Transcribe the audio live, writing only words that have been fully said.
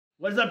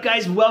What is up,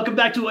 guys? Welcome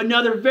back to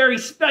another very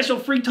special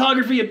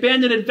Freaktography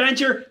abandoned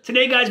adventure.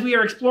 Today, guys, we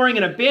are exploring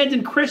an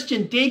abandoned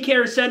Christian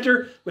daycare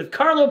center with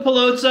Carlo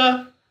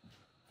Paolozza.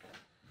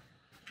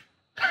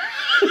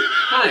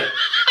 Hi.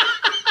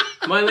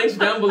 My link's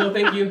down below,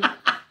 thank you.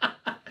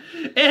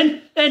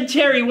 And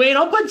Terry Wayne.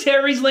 I'll put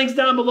Terry's links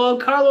down below.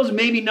 Carlo's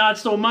maybe not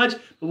so much,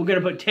 but we're going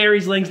to put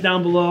Terry's links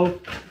down below.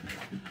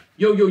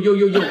 Yo, yo, yo,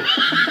 yo, yo.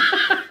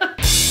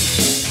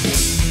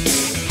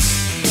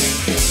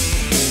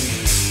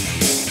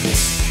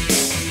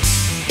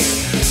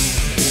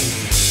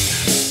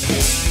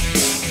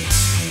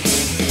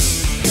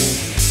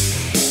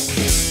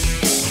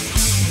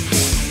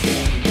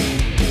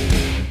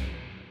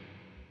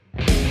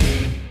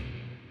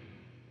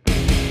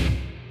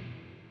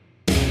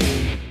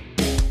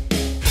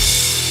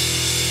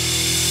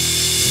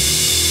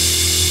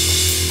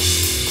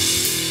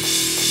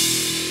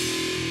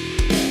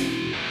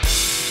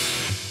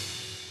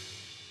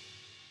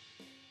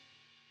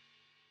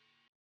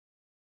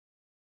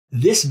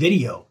 This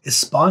video is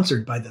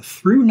sponsored by the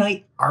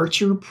ThruNite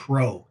Archer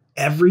Pro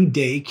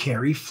Everyday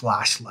Carry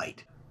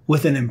Flashlight.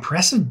 With an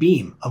impressive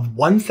beam of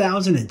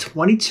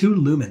 1022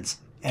 lumens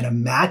and a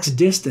max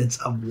distance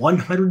of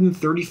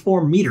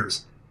 134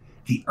 meters,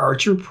 the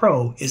Archer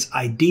Pro is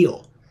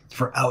ideal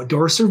for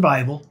outdoor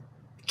survival,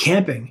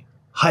 camping,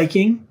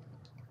 hiking,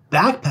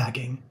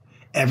 backpacking,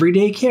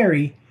 everyday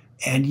carry,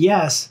 and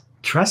yes,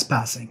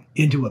 trespassing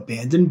into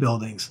abandoned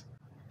buildings.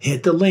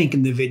 Hit the link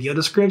in the video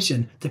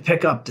description to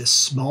pick up this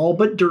small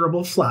but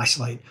durable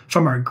flashlight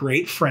from our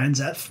great friends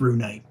at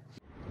ThruNite.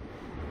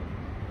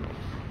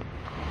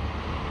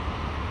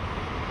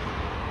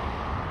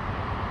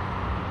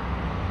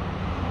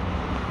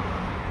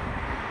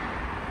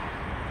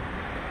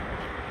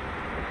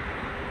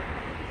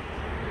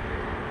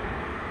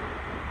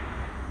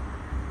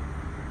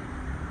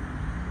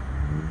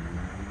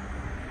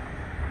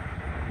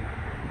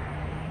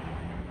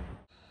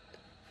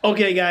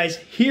 Okay, guys,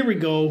 here we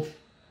go.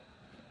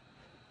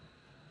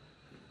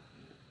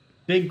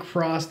 Big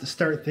cross to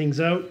start things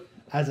out.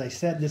 As I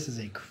said, this is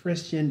a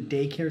Christian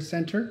daycare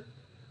center.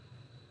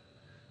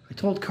 I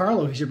told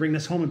Carlo he should bring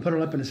this home and put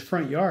it up in his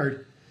front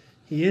yard.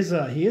 He is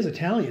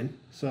Italian,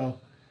 so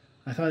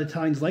I thought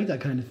Italians like that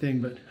kind of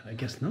thing, but I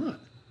guess not.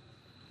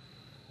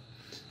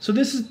 So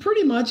this is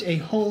pretty much a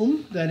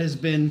home that has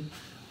been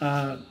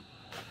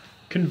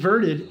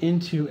converted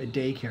into a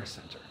daycare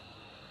center.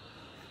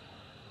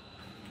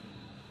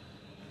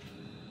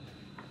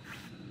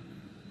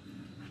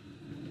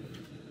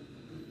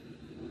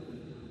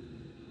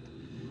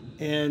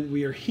 And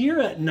we are here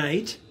at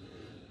night.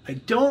 I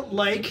don't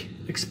like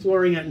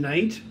exploring at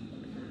night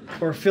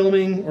or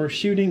filming or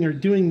shooting or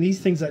doing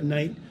these things at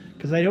night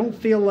because I don't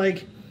feel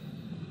like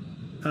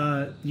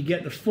you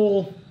get the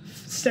full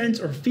sense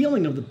or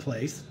feeling of the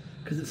place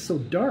because it's so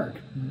dark.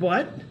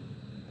 But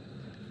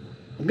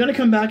I'm gonna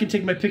come back and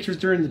take my pictures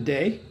during the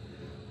day.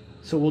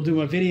 So we'll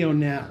do a video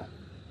now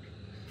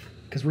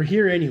because we're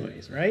here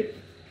anyways, right?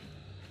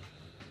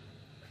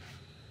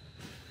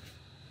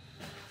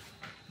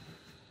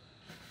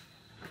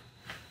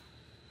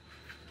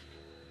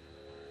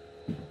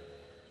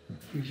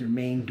 Here's your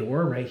main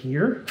door right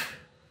here.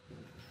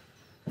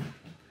 Well,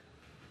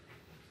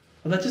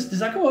 that just, does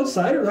that go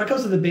outside or that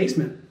goes to the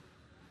basement?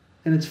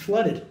 And it's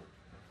flooded.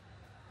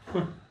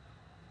 Huh.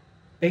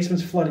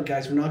 Basement's flooded,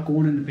 guys. We're not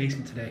going in the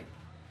basement today.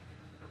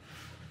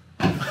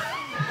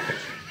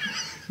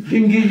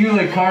 Didn't get you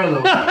like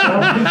Carlo.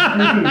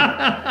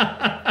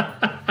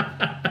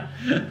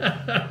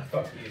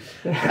 Fuck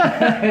you.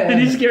 Did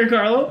you scare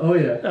Carlo? Oh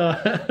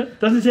yeah.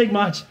 Doesn't take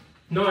much.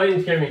 No, I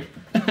didn't scare me.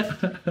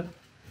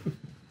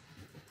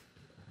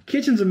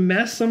 Kitchen's a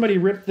mess. Somebody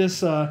ripped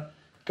this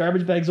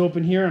garbage bags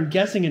open here. I'm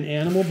guessing an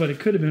animal, but it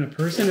could have been a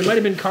person. It might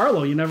have been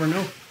Carlo. You never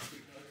know.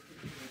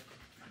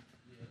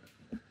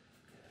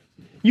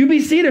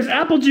 UBC, there's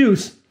apple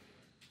juice.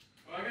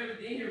 Oh, I got a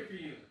thing here for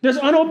you. There's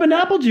unopened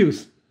apple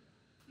juice.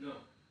 No.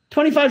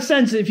 25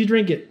 cents if you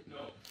drink it. No.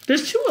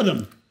 There's two of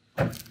them.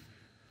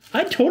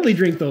 I'd totally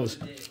drink those.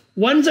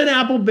 One's an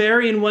apple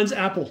berry and one's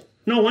apple.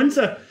 No, one's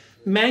a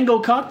mango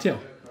cocktail.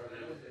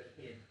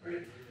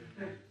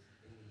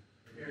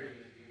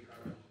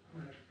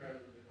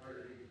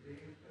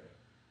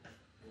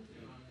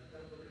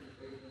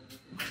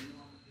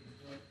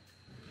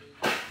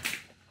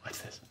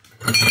 What's this?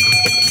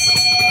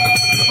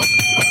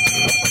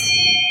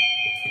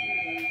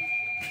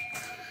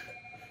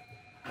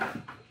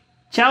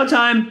 Chow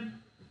time.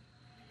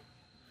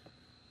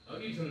 I'll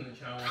give you something to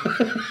chow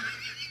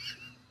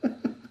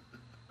on.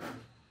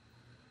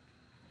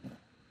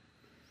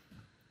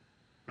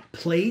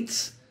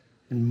 Plates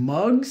and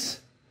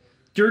mugs,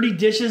 dirty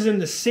dishes in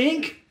the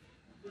sink.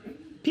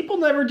 People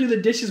never do the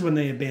dishes when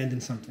they abandon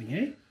something,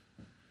 eh?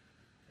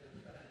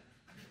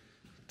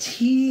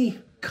 Tea,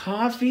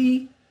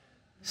 coffee,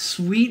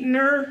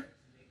 sweetener.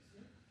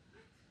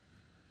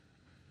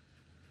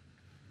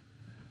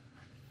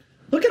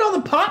 Look at all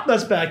the pop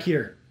that's back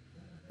here.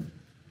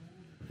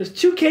 There's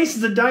 2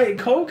 cases of Diet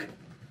Coke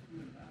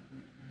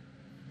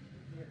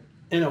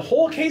and a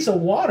whole case of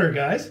water,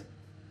 guys.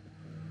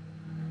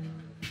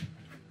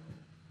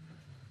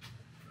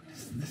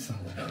 this all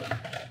about?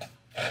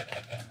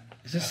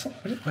 Is this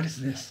what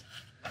is this?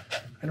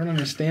 I don't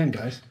understand,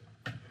 guys.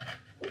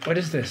 What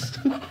is this?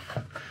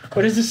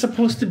 What is this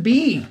supposed to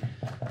be?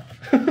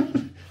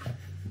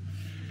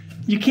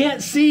 You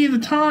can't see the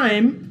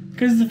time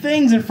because the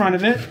thing's in front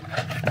of it.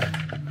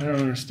 I don't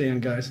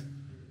understand, guys.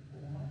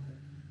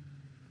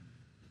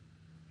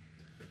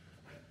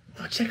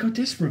 Oh, check out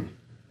this room.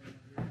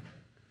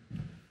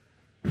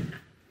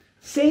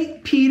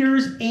 St.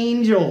 Peter's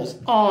Angels.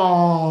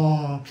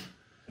 Oh,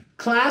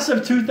 class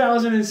of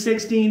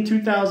 2016,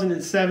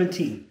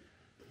 2017.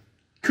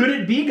 Could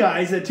it be,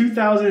 guys, that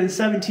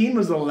 2017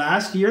 was the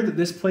last year that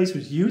this place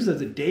was used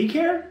as a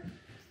daycare?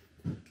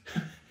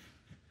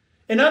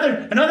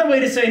 Another way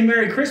to say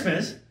Merry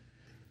Christmas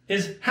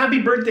is Happy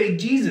Birthday,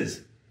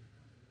 Jesus.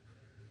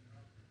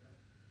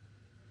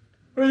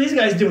 What are these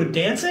guys doing,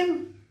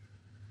 dancing?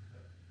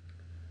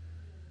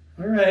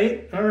 All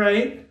right, all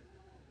right.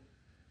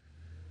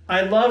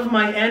 I love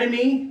my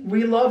enemy.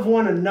 We love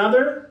one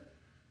another.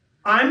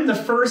 I'm the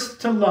first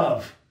to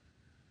love.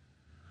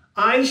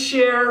 I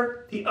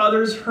share the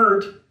other's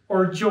hurt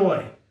or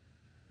joy.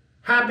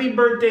 Happy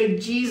birthday,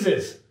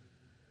 Jesus.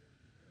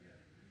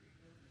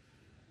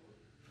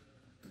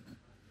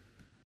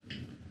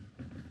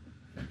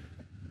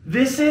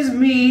 This is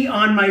me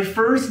on my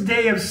first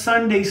day of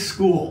Sunday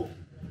school.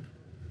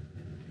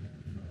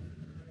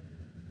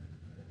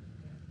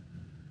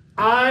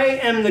 I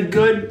am the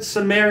Good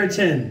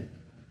Samaritan.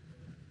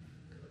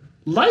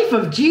 Life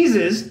of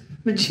Jesus,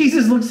 but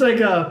Jesus looks like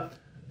a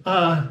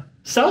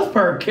South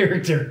Park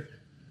character.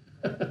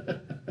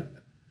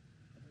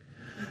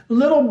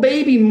 Little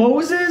baby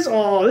Moses.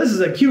 Oh, this is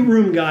a cute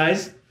room,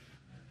 guys.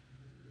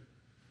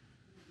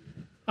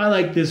 I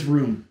like this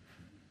room.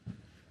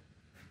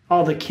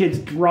 All the kids'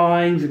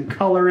 drawings and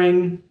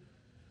coloring.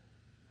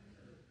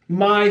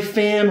 My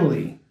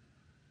family.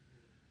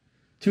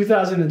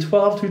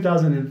 2012,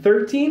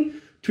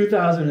 2013,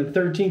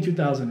 2013,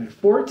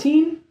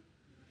 2014.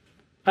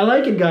 I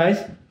like it, guys.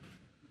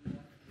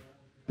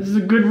 This is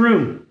a good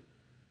room.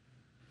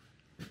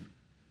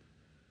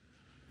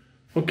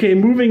 Okay,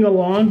 moving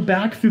along,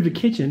 back through the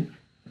kitchen.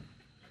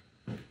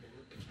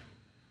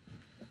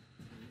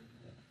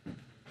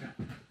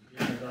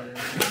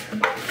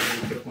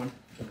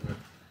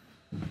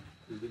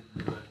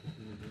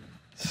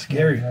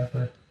 Scary.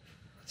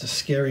 It's a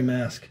scary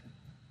mask.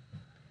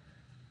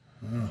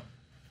 Oh.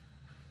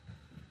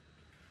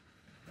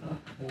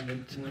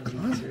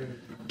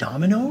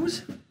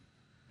 Dominoes? We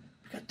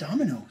got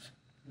dominoes.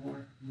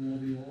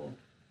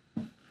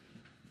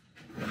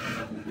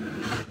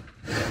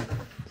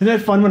 Isn't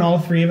that fun when all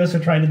three of us are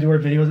trying to do our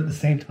videos at the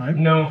same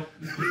time? No.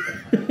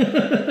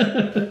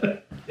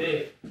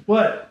 Dave.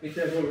 What? It's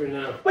over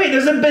now. Wait,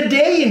 there's a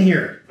bidet in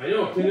here. I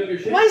know. Clean up your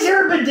shit. Why is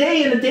there a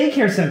bidet in a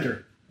daycare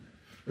center?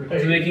 So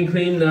they can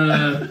clean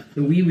the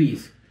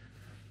wee-wees.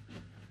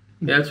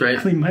 Yeah, that's right.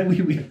 Clean my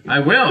wee-wee. I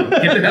will.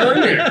 Get the hell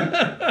in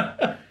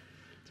there.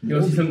 You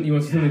want to see something? You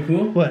want to see something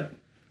cool? What?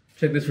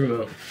 Check this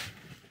room out.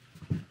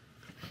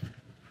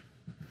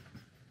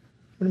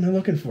 What am I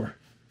looking for?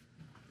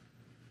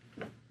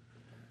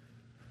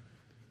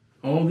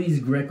 All these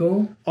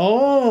Greco.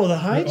 Oh, the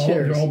high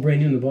chairs. They're all brand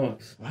new in the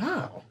box.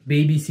 Wow.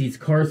 Baby seats,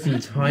 car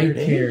seats, high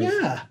chairs.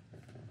 Yeah.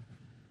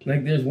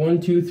 Like there's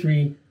 1, 2,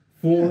 3,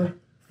 4,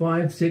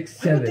 5, 6,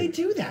 7. Why would they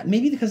do that?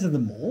 Maybe because of the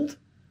mold?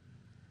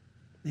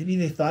 Maybe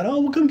they thought, oh,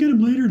 we'll come get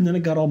them later, and then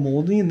it got all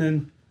moldy, and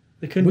then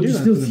they couldn't do that.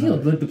 But it's still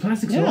sealed. Like the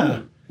plastic's on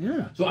them.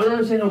 Yeah. So I don't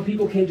understand how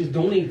people can't just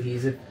donate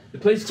these. If the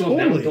place goes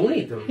down,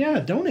 donate them. Yeah,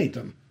 donate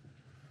them.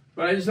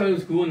 But I just thought it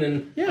was cool, and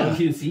then I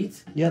see the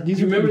seats. Yeah, these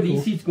Do you are remember cool.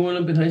 these seats going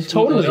up in high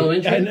school? Totally.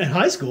 Elementary? In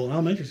high school, in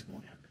elementary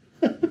school.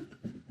 Yeah.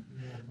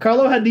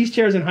 Carlo had these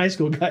chairs in high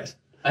school, guys.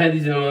 I had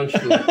these in elementary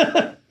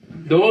school.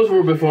 Those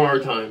were before our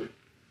time.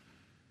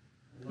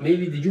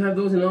 Maybe, did you have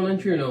those in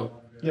elementary or no?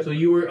 Yep. So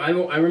you were, I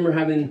remember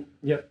having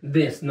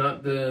this,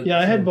 not the... Yeah,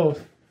 I had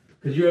both.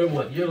 Because you're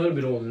what? You're a little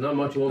bit older, not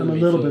much older I'm than a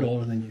me. little bit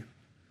older than you.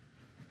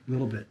 A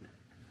little bit.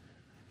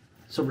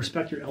 So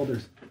respect your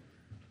elders.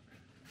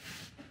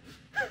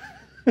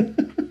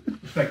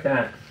 Respect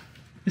that.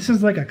 This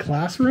is like a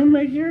classroom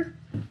right here?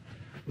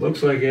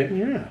 Looks like it.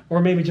 Yeah. Or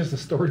maybe just a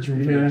storage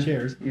room for the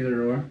chairs.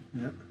 Either or.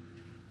 Yep.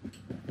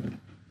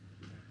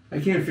 I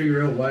can't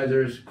figure out why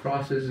there's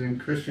crosses and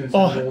Christian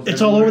symbols. Oh,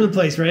 it's all over the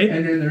place, right?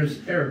 And then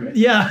there's Arabic.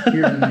 Yeah.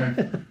 Here and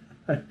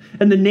there.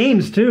 And the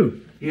names,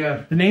 too.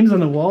 Yeah. The names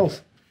on the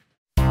walls.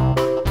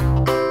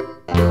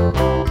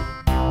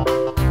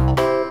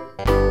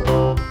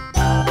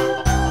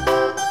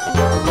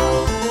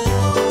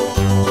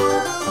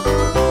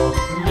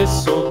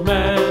 This old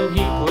man,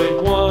 he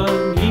played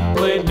one. He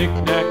played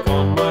knick-knack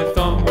on my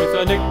thumb with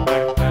a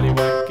knick-knack,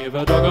 paddywhack, give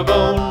a dog a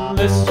bone.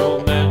 This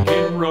old man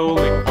came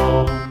rolling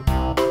home.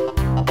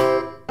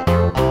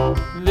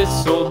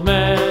 This old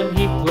man,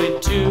 he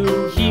played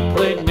two. He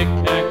played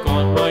knick-knack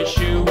on my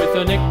shoe with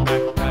a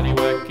knick-knack,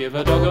 paddywhack, give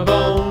a dog a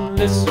bone.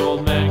 This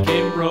old man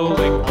came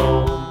rolling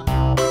home.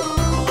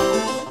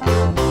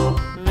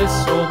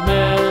 This old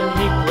man,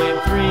 he played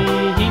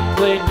three. He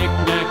played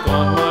knick-knack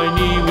on my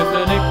knee with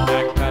a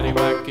knick-knack,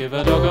 paddywhack,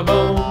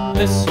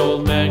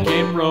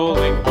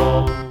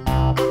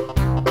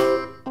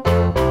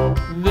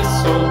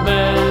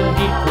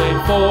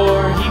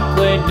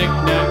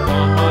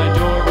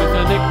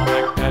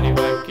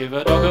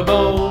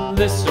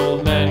 this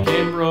old man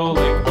came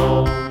rolling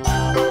home.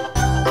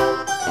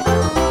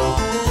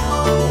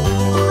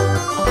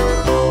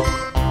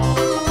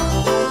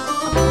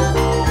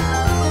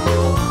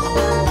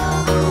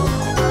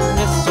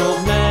 This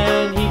old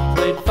man, he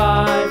played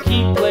five,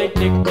 he played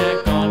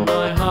knick-knack on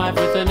my hive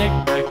with a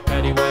knick-knack,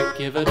 paddywhack,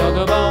 give a dog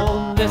a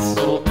bone. This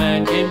old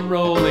man came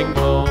rolling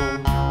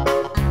home.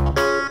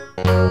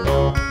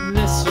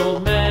 This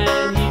old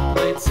man, he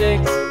played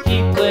six,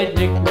 he played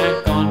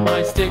knick-knack on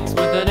my sticks with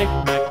a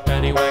knick-knack,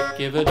 paddywhack,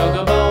 give a dog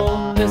a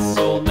bone. This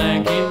old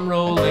man came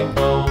rolling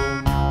home.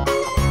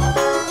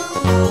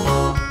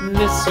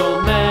 This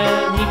old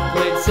man, he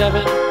played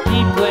seven,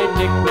 he played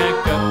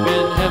knick-knack up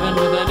in heaven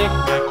with a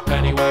knick-knack,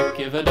 paddywhack,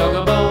 give a dog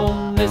a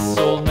bone. This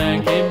old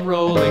man came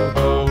rolling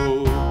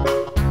home.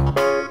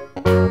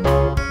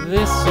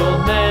 This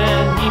old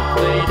man, he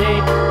played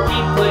eight, he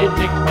played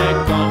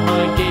knick-knack on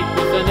my gate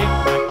with a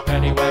knick-knack,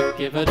 paddywhack,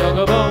 give a dog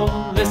a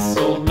bone. This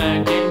old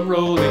man came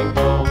rolling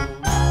home.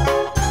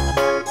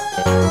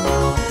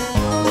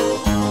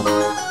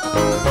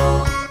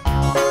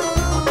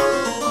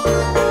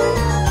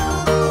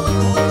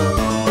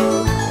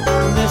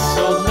 This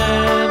old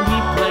man, he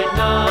played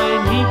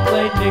nine, he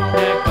played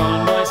knick-knack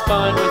on my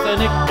spine with a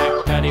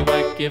knick-knack,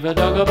 paddywhack, give a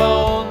dog a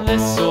bone.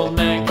 This old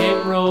man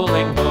came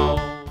rolling home.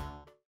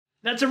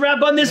 That's a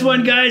wrap on this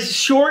one, guys.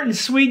 Short and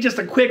sweet, just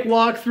a quick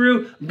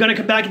walkthrough. I'm gonna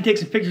come back and take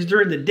some pictures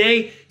during the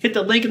day. Hit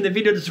the link in the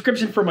video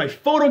description for my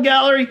photo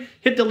gallery.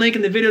 Hit the link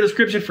in the video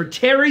description for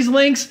Terry's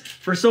links,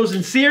 for So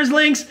Sincere's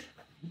links.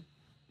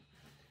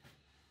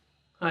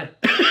 Hi.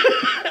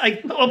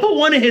 I'll put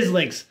one of his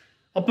links.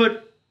 I'll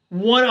put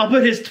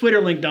his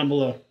Twitter link down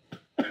below.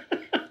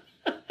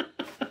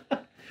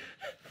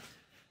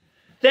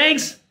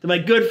 Thanks to my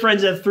good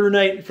friends at Through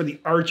Night for the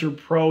Archer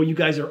Pro. You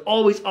guys are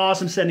always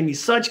awesome, sending me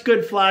such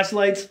good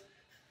flashlights.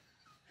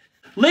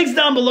 Links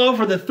down below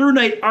for the Through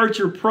Night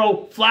Archer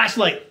Pro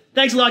flashlight.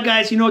 Thanks a lot,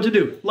 guys. You know what to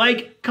do.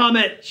 Like,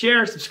 comment,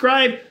 share,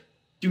 subscribe.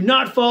 Do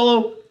not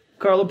follow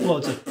Carlo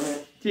Paolozza.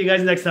 See you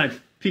guys next time.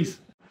 Peace.